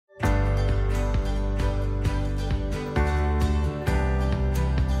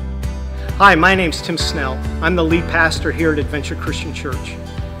Hi, my name's Tim Snell. I'm the lead pastor here at Adventure Christian Church.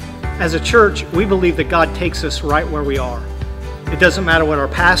 As a church, we believe that God takes us right where we are. It doesn't matter what our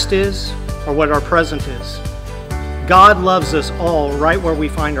past is or what our present is. God loves us all right where we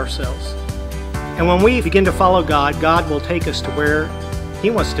find ourselves. And when we begin to follow God, God will take us to where He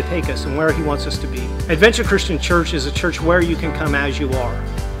wants to take us and where He wants us to be. Adventure Christian Church is a church where you can come as you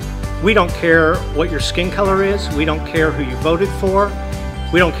are. We don't care what your skin color is. We don't care who you voted for.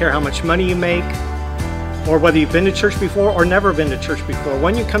 We don't care how much money you make, or whether you've been to church before or never been to church before.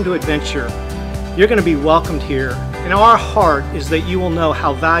 When you come to Adventure, you're going to be welcomed here. And our heart is that you will know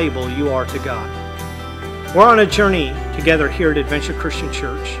how valuable you are to God. We're on a journey together here at Adventure Christian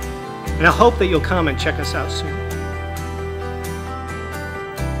Church, and I hope that you'll come and check us out soon.